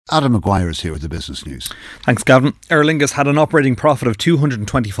Adam Maguire is here with the business news. Thanks, Gavin. Aer Lingus had an operating profit of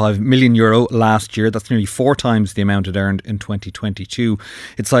 €225 million last year. That's nearly 4 times the amount it earned in 2022.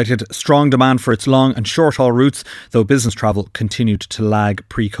 It cited strong demand for its long and short haul routes, though business travel continued to lag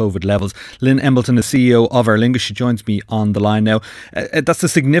pre-COVID levels. Lynn Embleton is CEO of Aer Lingus. She joins me on the line now. That's a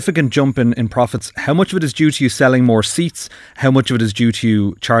significant jump in profits. How much of it is due to you selling more seats? How much of it is due to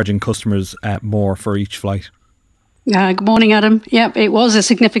you charging customers more for each flight? Good morning, Adam. Yep, it was a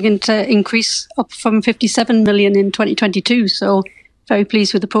significant increase, up from 57 million in 2022. So very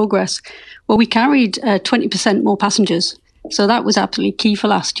pleased with the progress. Well, we carried 20% more passengers. So that was absolutely key for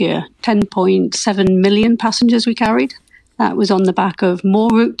last year. 10.7 million passengers we carried. That was on the back of more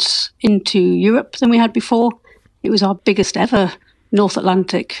routes into Europe than we had before. It was our biggest ever North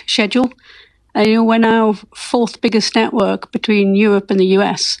Atlantic schedule. And we're now 4th biggest network between Europe and the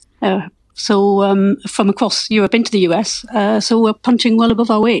US. So from across Europe into the US, so we're punching well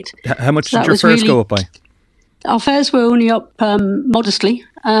above our weight. How much did your fares go up by? Our fares were only up modestly,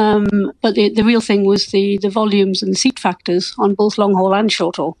 but the real thing was the volumes and the seat factors on both long haul and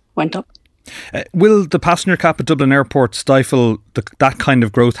short haul went up. Will the passenger cap at Dublin Airport stifle that kind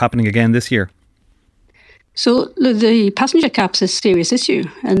of growth happening again this year? So the passenger cap's a serious issue,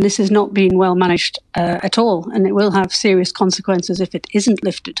 and this has not been well managed at all, and it will have serious consequences if it isn't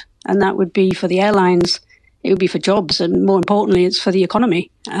lifted. And that would be for the airlines, it would be for jobs, and more importantly, it's for the economy.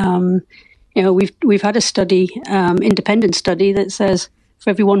 We've had a study, independent study, that says for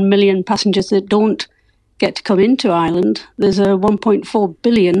every 1 million passengers that don't get to come into Ireland, there's a 1.4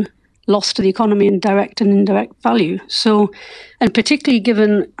 billion loss to the economy in direct and indirect value. So, and particularly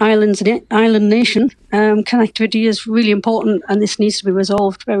given Ireland's an island nation, connectivity is really important, and this needs to be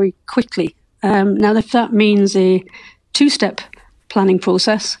resolved very quickly. Now, if that means a 2-step planning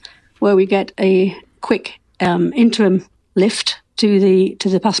process where we get a quick interim lift to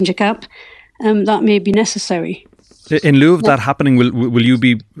the passenger cap, that may be necessary. In lieu of that happening, will you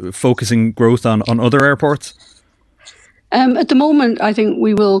be focusing growth on other airports? At the moment, I think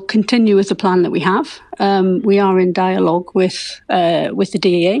we will continue with the plan that we have. We are in dialogue with the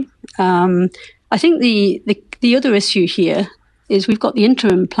DAA. I think the other issue here is we've got the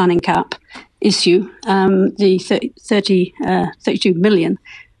interim planning cap issue, the 32 million.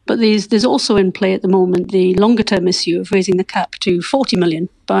 But there's also in play at the moment the longer term issue of raising the cap to 40 million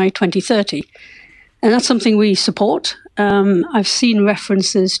by 2030. And that's something we support. I've seen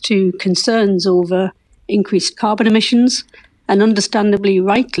references to concerns over increased carbon emissions, and understandably,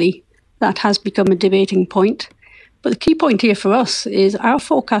 rightly, that has become a debating point. But the key point here for us is our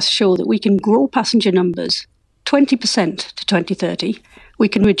forecasts show that we can grow passenger numbers 20% to 2030, we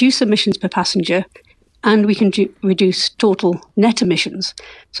can reduce emissions per passenger, and we can reduce total net emissions.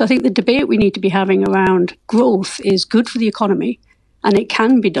 So I think the debate we need to be having around growth is good for the economy, and it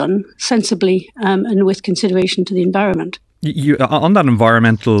can be done sensibly and with consideration to the environment. On that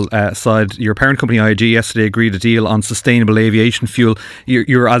environmental side, your parent company IAG yesterday agreed a deal on sustainable aviation fuel.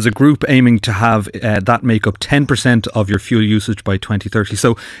 You're as a group aiming to have that make up 10% of your fuel usage by 2030.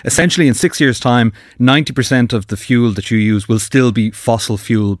 So essentially in 6 years' time, 90% of the fuel that you use will still be fossil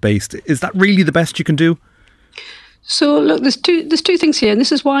fuel based. Is that really the best you can do? So look, there's two things here, and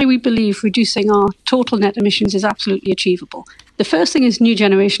this is why we believe reducing our total net emissions is absolutely achievable. The first thing is new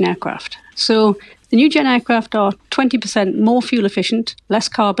generation aircraft. So the new gen aircraft are 20% more fuel efficient, less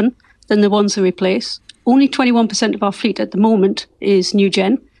carbon than the ones they replace. Only 21% of our fleet at the moment is new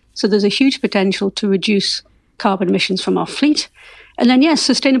gen. So there's a huge potential to reduce carbon emissions from our fleet. And then, yes,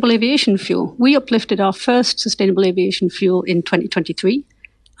 sustainable aviation fuel. We uplifted our first sustainable aviation fuel in 2023.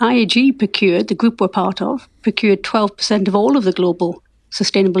 IAG procured, the group we're part of, procured 12% of all of the global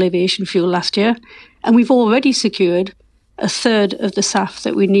sustainable aviation fuel last year. And we've already secured a third of the SAF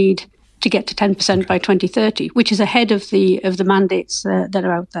that we need to get to 10% by 2030, which is ahead of the mandates that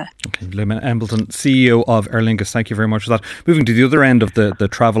are out there. Okay, Lynn Embleton, CEO of Aer Lingus, thank you very much for that. Moving to the other end of the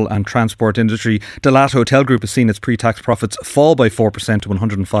travel and transport industry, Dalata Hotel Group has seen its pre-tax profits fall by 4% to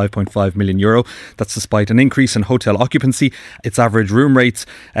 €105.5 million. That's despite an increase in hotel occupancy, its average room rates,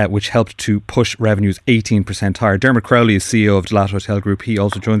 which helped to push revenues 18% higher. Dermot Crowley is CEO of Dalata Hotel Group. He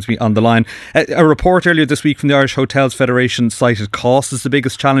also joins me on the line. A report earlier this week from the Irish Hotels Federation cited cost as the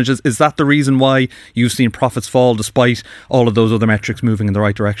biggest challenges. Is that the reason why you've seen profits fall despite all of those other metrics moving in the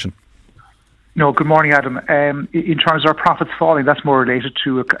right direction? No, good morning, Adam. In terms of our profits falling, that's more related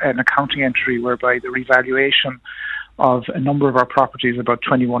to an accounting entry whereby the revaluation of a number of our properties, about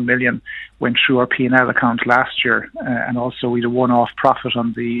 21 million, went through our P&L account last year. And also we had a one-off profit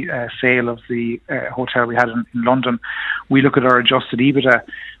on the sale of the hotel we had in London. We look at our adjusted EBITDA,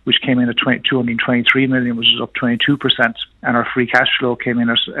 which came in at 223 million, which is up 22%. And our free cash flow came in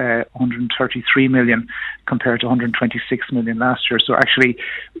at 133 million compared to 126 million last year. So actually,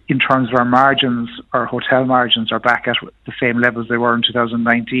 in terms of our margins, our hotel margins are back at the same levels they were in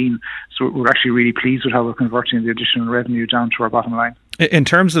 2019. So we're actually really pleased with how we're converting the additional revenue down to our bottom line. In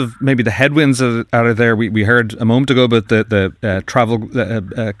terms of maybe the headwinds that are there, we heard a moment ago about the travel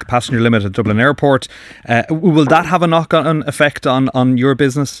passenger limit at Dublin Airport. Will that have a knock-on effect on your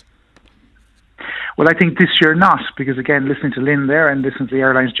business? Well, I think this year not, because again, listening to Lynn there and listening to the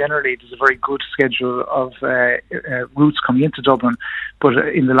airlines generally, there's a very good schedule of routes coming into Dublin. But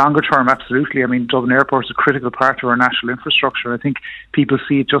in the longer term, absolutely. I mean, Dublin Airport is a critical part of our national infrastructure. I think people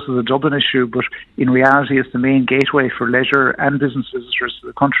see it just as a Dublin issue, but in reality, it's the main gateway for leisure and business visitors to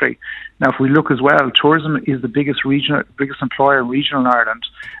the country. Now, if we look as well, tourism is the biggest employer in regional Ireland,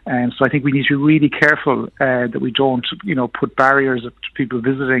 and so I think we need to be really careful that we don't, put barriers to people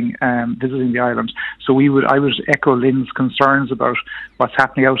visiting the island. So I would echo Lynn's concerns about what's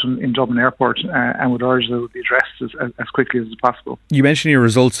happening out in Dublin Airport, and would urge that it would be addressed as quickly as possible. You mentioned in your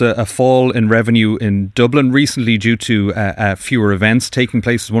results a fall in revenue in Dublin recently due to fewer events taking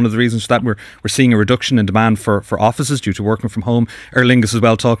place. One of the reasons for that, we're seeing a reduction in demand for offices due to working from home. Aer Lingus as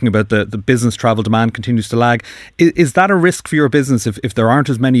well talking about the business travel demand continues to lag. Is that a risk for your business if there aren't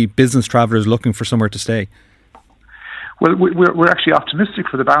as many business travellers looking for somewhere to stay? Well, we're actually optimistic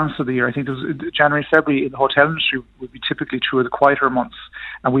for the balance of the year. I think January, February in the hotel industry would be typically two of the quieter months,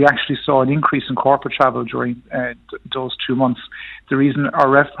 and we actually saw an increase in corporate travel during those 2 months. The reason our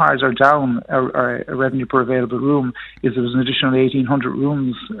RevPARs are down, our revenue per available room, is there was an additional 1,800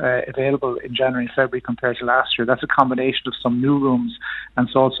 rooms available in January and February compared to last year. That's a combination of some new rooms and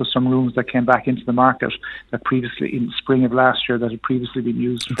so also some rooms that came back into the market that previously, in the spring of last year, that had previously been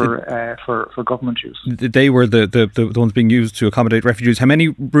used for government use. They were the ones being used to accommodate refugees. How many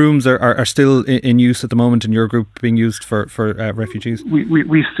rooms are still in use at the moment in your group being used for refugees?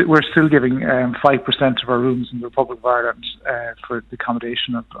 We're still giving 5% of our rooms in the Republic of Ireland for the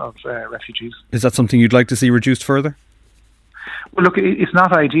accommodation of refugees. Is that something you'd like to see reduced further? Well, look, it's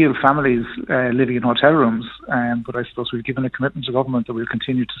not ideal families living in hotel rooms, but I suppose we've given a commitment to government that we'll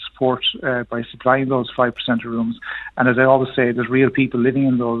continue to support by supplying those 5% of rooms. And as I always say, there's real people living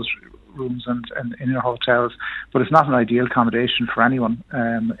in those rooms and in their hotels, but it's not an ideal accommodation for anyone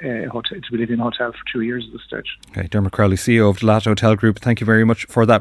to be living in a hotel for 2 years at this stage. Okay, Dermot Crowley, CEO of Dalata Hotel Group, thank you very much for that.